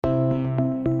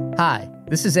Hi,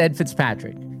 this is Ed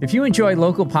Fitzpatrick. If you enjoy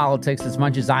local politics as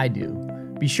much as I do,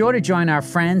 be sure to join our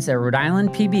friends at Rhode Island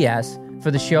PBS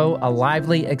for the show A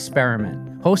Lively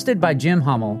Experiment. Hosted by Jim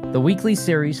Hummel, the weekly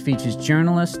series features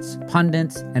journalists,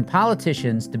 pundits, and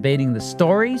politicians debating the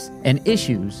stories and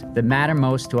issues that matter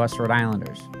most to us Rhode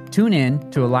Islanders. Tune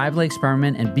in to A Lively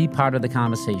Experiment and be part of the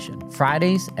conversation.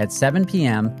 Fridays at 7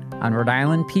 p.m. on Rhode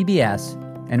Island PBS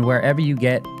and wherever you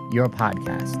get your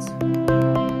podcasts.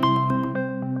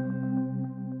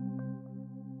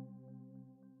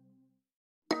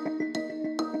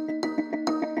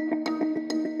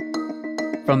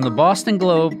 From the Boston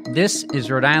Globe, this is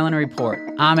Rhode Island Report.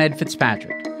 I'm Ed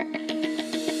Fitzpatrick.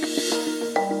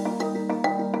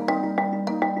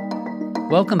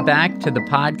 Welcome back to the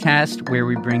podcast where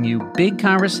we bring you big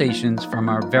conversations from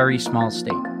our very small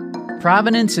state.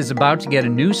 Providence is about to get a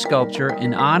new sculpture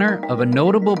in honor of a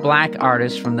notable black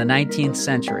artist from the 19th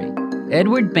century.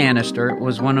 Edward Bannister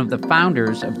was one of the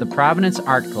founders of the Providence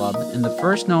Art Club and the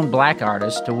first known black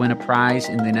artist to win a prize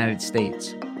in the United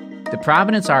States. The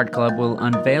Providence Art Club will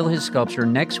unveil his sculpture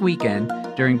next weekend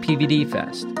during PVD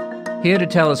Fest. Here to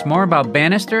tell us more about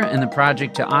Bannister and the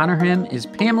project to honor him is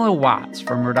Pamela Watts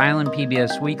from Rhode Island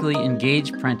PBS Weekly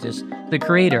Engaged Prentice, the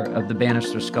creator of the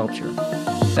Bannister sculpture.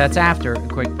 That's after a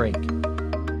quick break.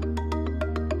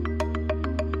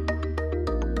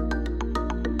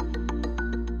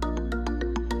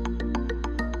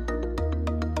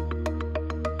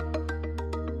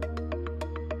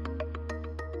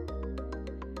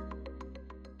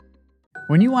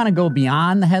 When you want to go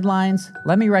beyond the headlines,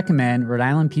 let me recommend Rhode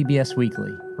Island PBS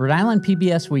Weekly. Rhode Island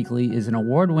PBS Weekly is an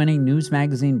award-winning news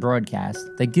magazine broadcast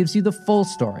that gives you the full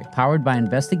story, powered by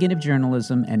investigative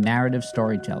journalism and narrative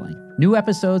storytelling. New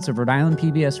episodes of Rhode Island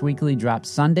PBS Weekly drop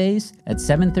Sundays at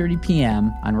 7:30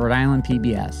 p.m. on Rhode Island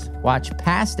PBS. Watch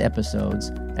past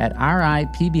episodes at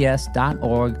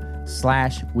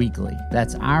ripbs.org/weekly.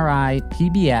 That's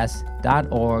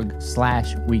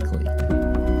ripbs.org/weekly.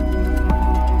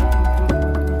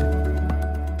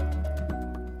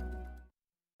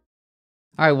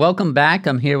 All right, welcome back.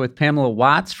 I'm here with Pamela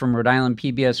Watts from Rhode Island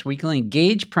PBS Weekly and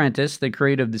Gage Prentice, the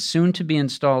creator of the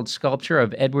soon-to-be-installed sculpture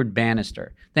of Edward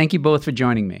Bannister. Thank you both for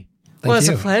joining me. Well, it's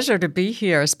a pleasure to be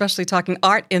here, especially talking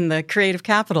art in the creative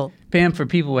capital. Pam, for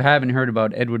people who haven't heard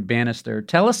about Edward Bannister,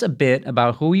 tell us a bit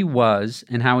about who he was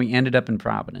and how he ended up in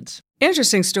Providence.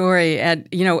 Interesting story.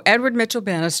 Edward Mitchell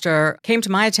Bannister came to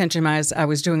my attention as I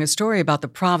was doing a story about the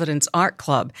Providence Art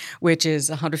Club, which is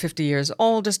 150 years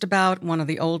old, just about, one of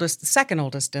the oldest, the second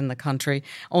oldest in the country,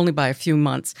 only by a few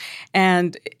months.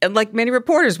 And like many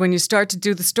reporters, when you start to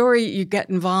do the story, you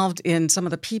get involved in some of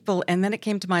the people. And then it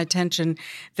came to my attention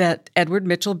that Edward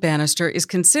Mitchell Bannister is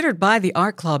considered by the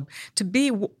art club to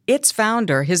be its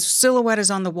founder. His silhouette is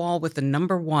on the wall with the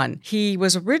number 1. He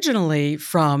was originally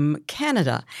from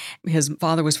Canada. His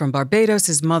father was from Barbados.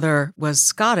 His mother was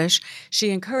Scottish.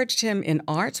 She encouraged him in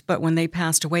art, but when they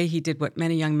passed away, he did what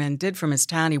many young men did from his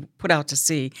town. He put out to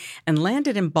sea and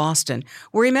landed in Boston,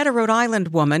 where he met a Rhode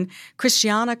Island woman,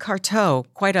 Christiana Carteau,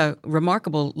 quite a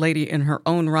remarkable lady in her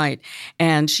own right.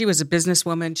 And she was a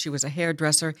businesswoman. She was a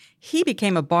hairdresser. He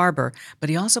became a barber, but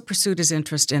he also pursued his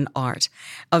interest in art.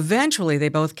 Eventually, they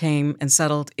both came and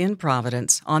settled in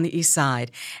Providence on the east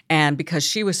side. And because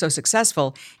she was so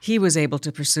successful, he was able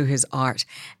to pursue his art,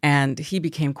 and he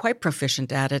became quite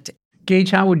proficient at it.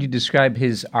 Gage, how would you describe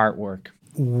his artwork?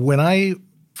 When I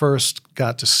first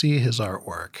got to see his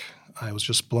artwork, I was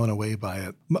just blown away by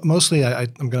it. Mostly,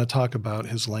 I'm going to talk about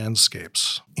his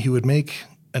landscapes. He would make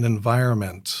an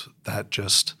environment that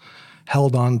just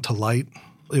held on to light.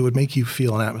 It would make you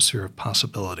feel an atmosphere of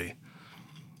possibility,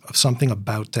 of something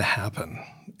about to happen,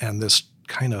 and this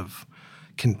kind of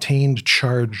contained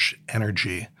charge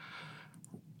energy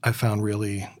I found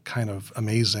really kind of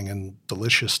amazing and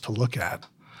delicious to look at.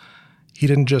 He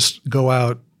didn't just go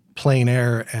out plein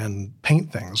air and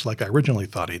paint things like I originally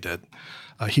thought he did.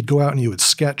 He'd go out and he would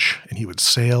sketch and he would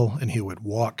sail and he would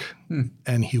walk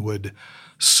and he would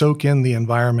soak in the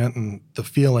environment and the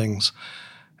feelings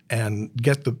and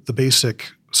get the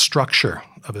basic structure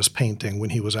of his painting when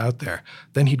he was out there.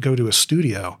 Then he'd go to a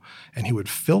studio and he would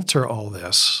filter all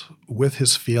this with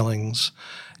his feelings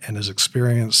and his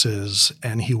experiences,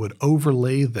 and he would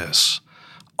overlay this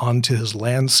onto his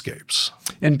landscapes.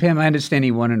 And Pam, I understand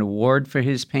he won an award for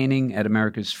his painting at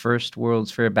America's first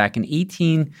World's Fair back in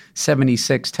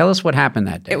 1876. Tell us what happened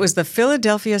that day. It was the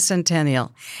Philadelphia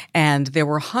Centennial, and there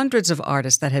were hundreds of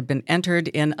artists that had been entered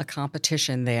in a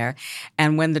competition there.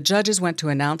 And when the judges went to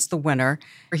announce the winner,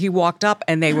 he walked up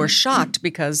and they were shocked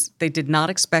because they did not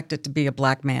expect it to be a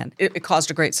black man. It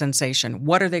caused a great sensation.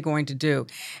 What are they going to do?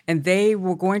 And they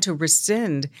were going to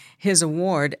rescind his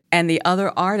award, and the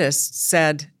other artists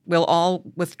said, we'll all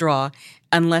withdraw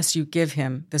unless you give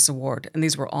him this award. And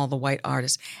these were all the white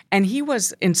artists. And he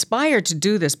was inspired to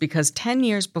do this because 10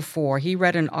 years before, he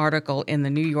read an article in the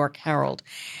New York Herald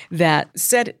that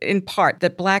said in part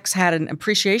that blacks had an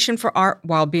appreciation for art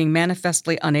while being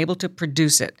manifestly unable to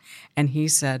produce it. And he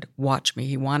said, watch me.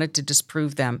 He wanted to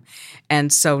disprove them.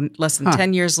 And so less than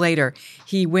 10 years later,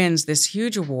 he wins this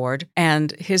huge award.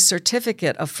 And his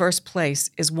certificate of first place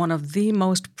is one of the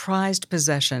most prized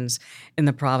possessions in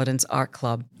the Providence Art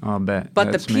Club. I'll bet.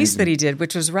 But That's the piece amazing. that he did,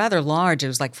 which was rather large, it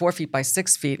was like 4 feet by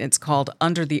 6 feet, it's called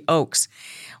Under the Oaks,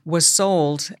 was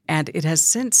sold, and it has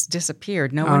since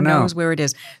disappeared. No one knows where it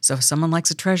is. So if someone likes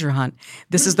a treasure hunt,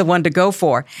 this is the one to go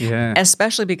for. Yeah.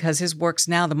 Especially because his works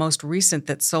now, the most recent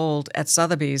that sold at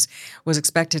Sotheby's, was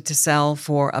expected to sell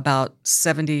for about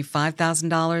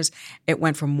 $75,000. It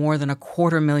went for more than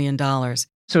 $250,000.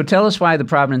 So tell us why the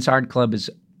Providence Art Club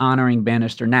is honoring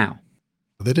Bannister now.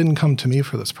 They didn't come to me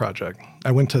for this project.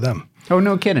 I went to them. Oh,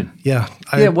 no kidding. Yeah.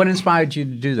 What inspired you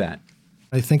to do that?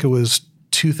 I think it was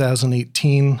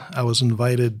 2018. I was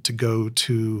invited to go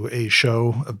to a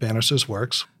show of Bannister's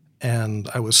works, and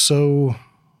I was so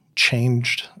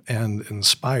changed and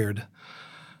inspired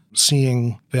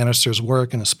seeing Bannister's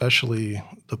work, and especially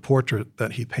the portrait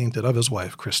that he painted of his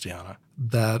wife, Christiana,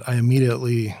 that I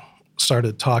immediately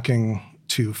started talking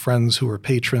to friends who were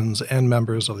patrons and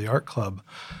members of the art club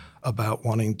about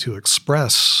wanting to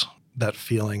express that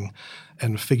feeling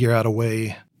and figure out a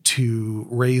way to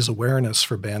raise awareness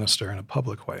for Bannister in a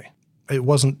public way. It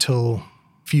wasn't till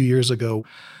a few years ago,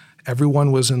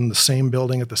 everyone was in the same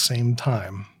building at the same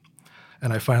time,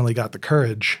 and I finally got the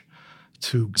courage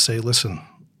to say, listen,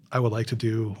 I would like to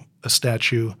do a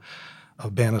statue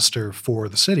of Bannister for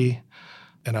the city,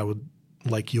 and I would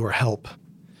like your help.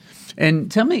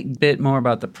 And tell me a bit more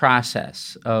about the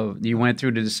process of you went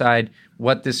through to decide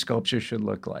what this sculpture should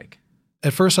look like.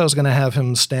 At first, I was going to have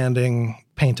him standing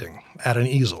painting at an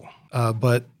easel.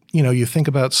 But, you think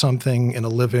about something in a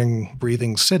living,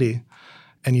 breathing city,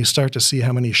 and you start to see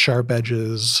how many sharp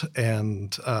edges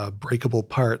and breakable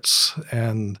parts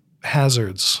and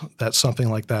hazards that something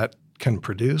like that can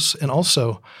produce. And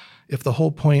also, if the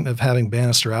whole point of having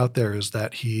Bannister out there is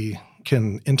that he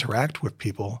can interact with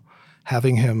people,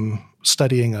 having him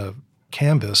studying a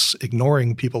canvas,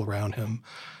 ignoring people around him,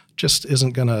 just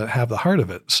isn't going to have the heart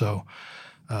of it. So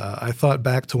I thought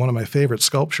back to one of my favorite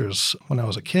sculptures when I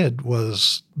was a kid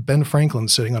was Ben Franklin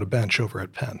sitting on a bench over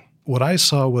at Penn. What I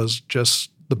saw was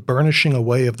just the burnishing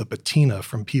away of the patina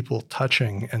from people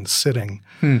touching and sitting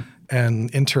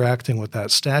and interacting with that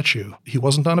statue. He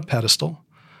wasn't on a pedestal.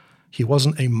 He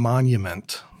wasn't a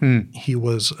monument. He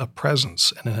was a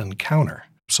presence and an encounter.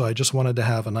 So I just wanted to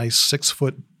have a nice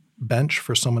 6-foot bench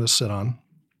for someone to sit on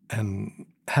and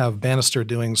have Bannister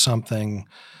doing something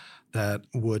that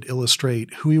would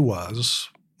illustrate who he was,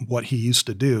 what he used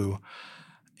to do,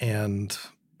 and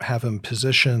have him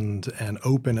positioned and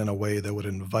open in a way that would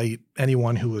invite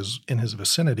anyone who was in his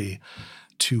vicinity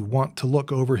to want to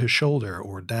look over his shoulder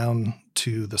or down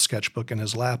to the sketchbook in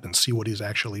his lap and see what he's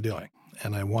actually doing.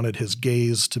 And I wanted his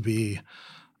gaze to be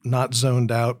not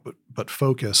zoned out, but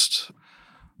focused,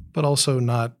 but also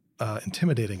not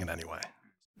intimidating in any way.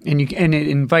 And it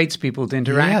invites people to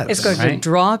interact. Yes. It's going to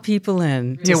draw people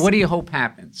in. Yeah, what do you hope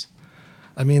happens?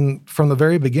 I mean, from the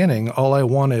very beginning, all I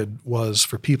wanted was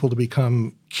for people to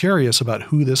become curious about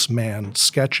who this man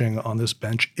sketching on this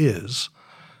bench is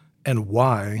and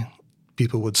why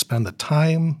people would spend the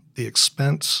time, the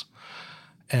expense,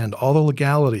 and all the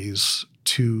legalities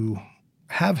to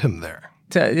have him there.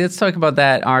 Let's talk about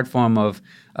that art form of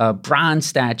bronze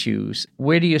statues.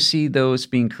 Where do you see those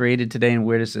being created today, and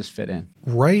where does this fit in?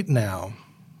 Right now,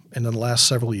 and in the last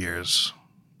several years,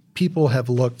 people have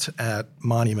looked at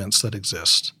monuments that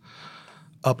exist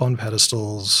up on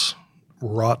pedestals,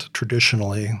 wrought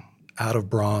traditionally out of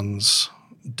bronze,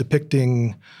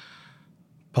 depicting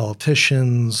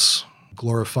politicians,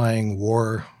 glorifying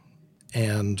war,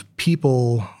 and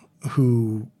people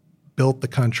who built the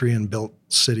country and built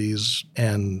cities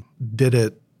and did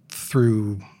it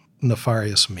through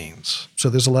nefarious means. So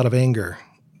there's a lot of anger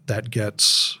that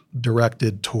gets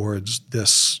directed towards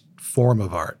this form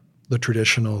of art. the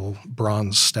traditional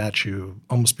bronze statue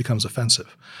almost becomes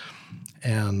offensive.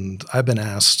 And I've been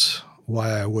asked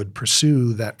why I would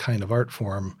pursue that kind of art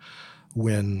form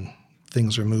when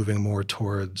things are moving more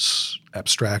towards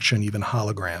abstraction, even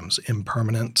holograms,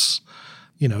 impermanence,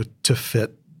 to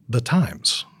fit the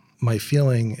times. My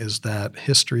feeling is that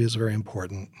history is very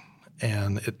important,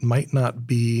 and it might not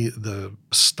be the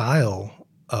style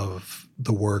of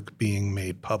the work being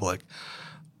made public,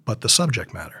 but the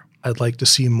subject matter. I'd like to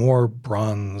see more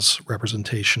bronze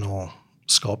representational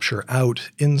sculpture out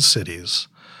in cities,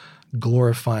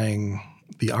 glorifying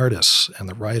the artists and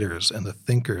the writers and the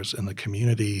thinkers and the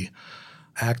community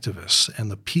activists and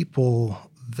the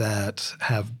people that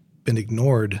have been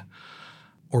ignored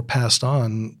or passed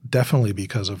on, definitely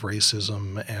because of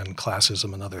racism and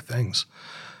classism and other things,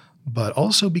 but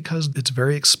also because it's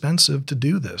very expensive to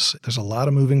do this. There's a lot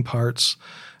of moving parts,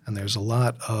 and there's a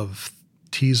lot of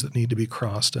T's that need to be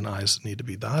crossed and I's that need to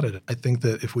be dotted. I think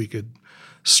that if we could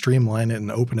streamline it and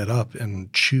open it up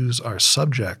and choose our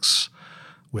subjects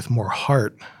with more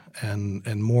heart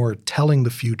and more telling the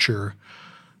future,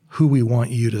 who we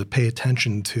want you to pay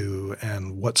attention to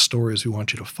and what stories we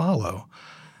want you to follow,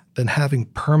 then having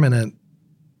permanent,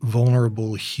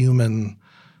 vulnerable human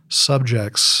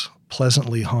subjects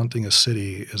pleasantly haunting a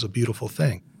city is a beautiful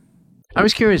thing. I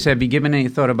was curious, have you given any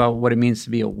thought about what it means to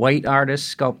be a white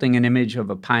artist sculpting an image of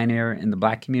a pioneer in the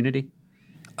Black community?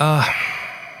 I've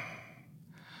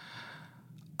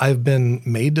been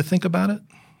made to think about it.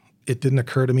 It didn't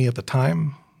occur to me at the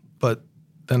time, but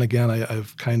then again,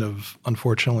 I've kind of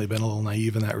unfortunately been a little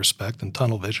naive in that respect and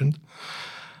tunnel visioned.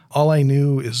 All I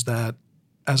knew is that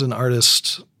as an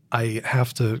artist, I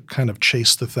have to kind of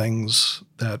chase the things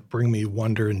that bring me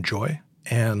wonder and joy.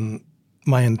 And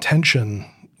my intention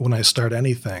when I start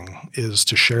anything is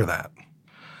to share that.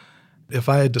 If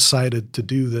I had decided to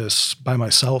do this by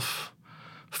myself,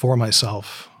 for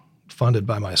myself, funded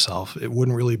by myself, it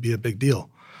wouldn't really be a big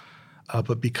deal.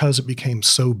 But because it became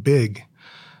so big,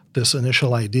 this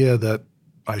initial idea that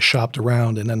I shopped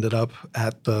around and ended up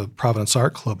at the Providence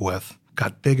Art Club with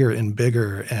got bigger and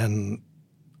bigger, and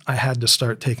I had to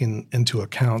start taking into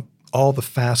account all the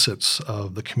facets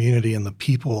of the community and the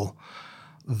people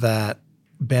that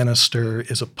Bannister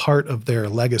is a part of their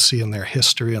legacy and their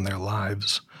history and their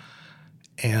lives.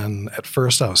 And at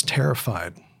first I was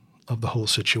terrified of the whole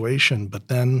situation, but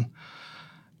then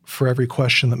for every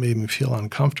question that made me feel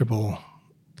uncomfortable,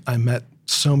 I met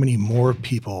so many more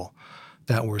people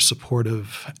that were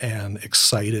supportive and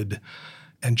excited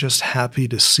and just happy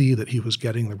to see that he was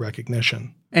getting the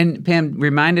recognition. And Pam,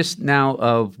 remind us now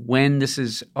of when this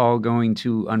is all going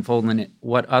to unfold and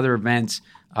what other events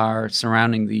are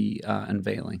surrounding the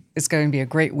unveiling. It's going to be a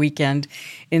great weekend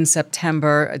in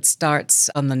September. It starts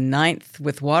on the 9th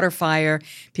with Waterfire,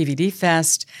 PVD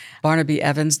Fest. Barnaby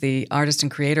Evans, the artist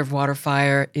and creator of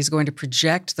Waterfire, is going to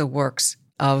project the works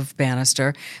of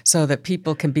Bannister so that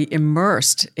people can be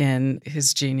immersed in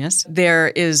his genius. There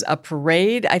is a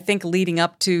parade, I think, leading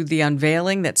up to the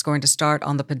unveiling that's going to start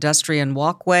on the pedestrian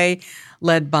walkway,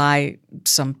 led by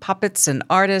some puppets and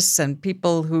artists and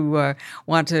people who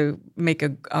want to make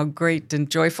a great and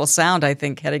joyful sound, I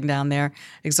think, heading down there.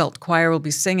 Exalt Choir will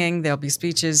be singing, there'll be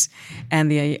speeches,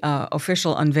 and the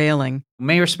official unveiling.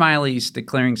 Mayor Smiley's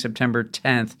declaring September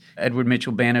 10th Edward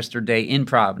Mitchell Bannister Day in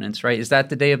Providence, right? Is that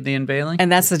the day of the unveiling?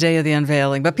 And that's the day of the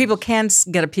unveiling. But people can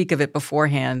get a peek of it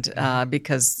beforehand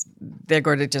because they're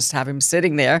going to just have him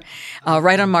sitting there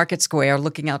right on Market Square,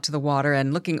 looking out to the water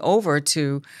and looking over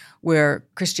to where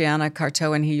Christiana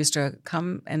Carteau and he used to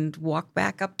come and walk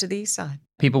back up to the east side.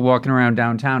 People walking around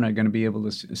downtown are going to be able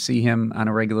to see him on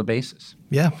a regular basis.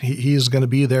 Yeah, he is going to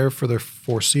be there for the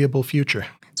foreseeable future.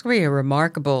 It's going to be a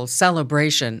remarkable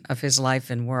celebration of his life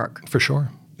and work. For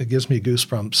sure. It gives me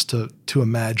goosebumps to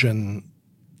imagine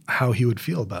how he would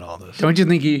feel about all this. Don't you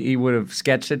think he would have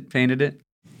sketched it, painted it?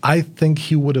 I think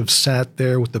he would have sat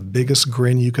there with the biggest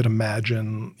grin you could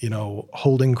imagine,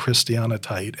 holding Christiana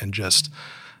tight and just,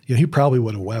 he probably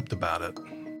would have wept about it.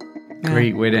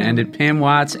 Great way to end it. Pam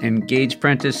Watts and Gage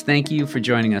Prentice, thank you for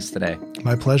joining us today.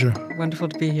 My pleasure. Wonderful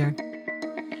to be here.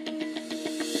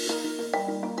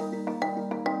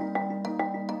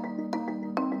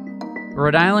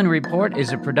 Rhode Island Report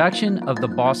is a production of the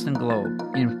Boston Globe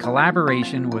in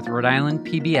collaboration with Rhode Island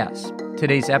PBS.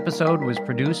 Today's episode was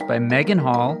produced by Megan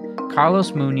Hall,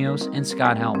 Carlos Munoz, and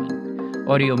Scott Hellman.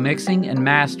 Audio mixing and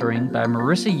mastering by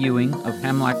Marissa Ewing of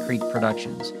Hemlock Creek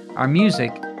Productions. Our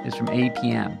music is from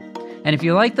APM. And if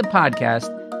you like the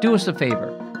podcast, do us a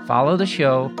favor. Follow the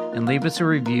show and leave us a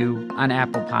review on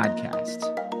Apple Podcasts.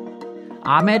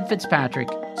 I'm Ed Fitzpatrick.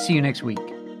 See you next week.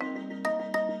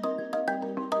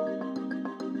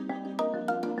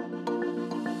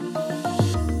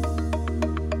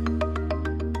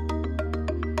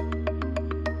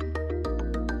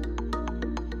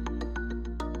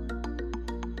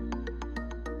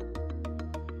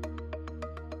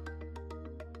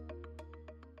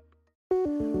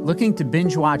 Looking to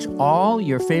binge watch all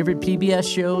your favorite PBS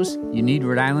shows? You need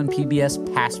Rhode Island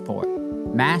PBS Passport.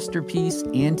 Masterpiece,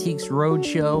 Antiques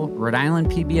Roadshow, Rhode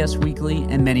Island PBS Weekly,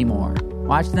 and many more.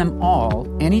 Watch them all,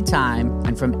 anytime,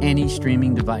 and from any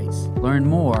streaming device. Learn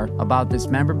more about this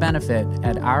member benefit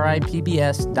at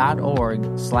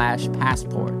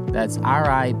ripbs.org/passport. That's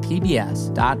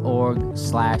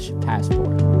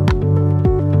ripbs.org/passport.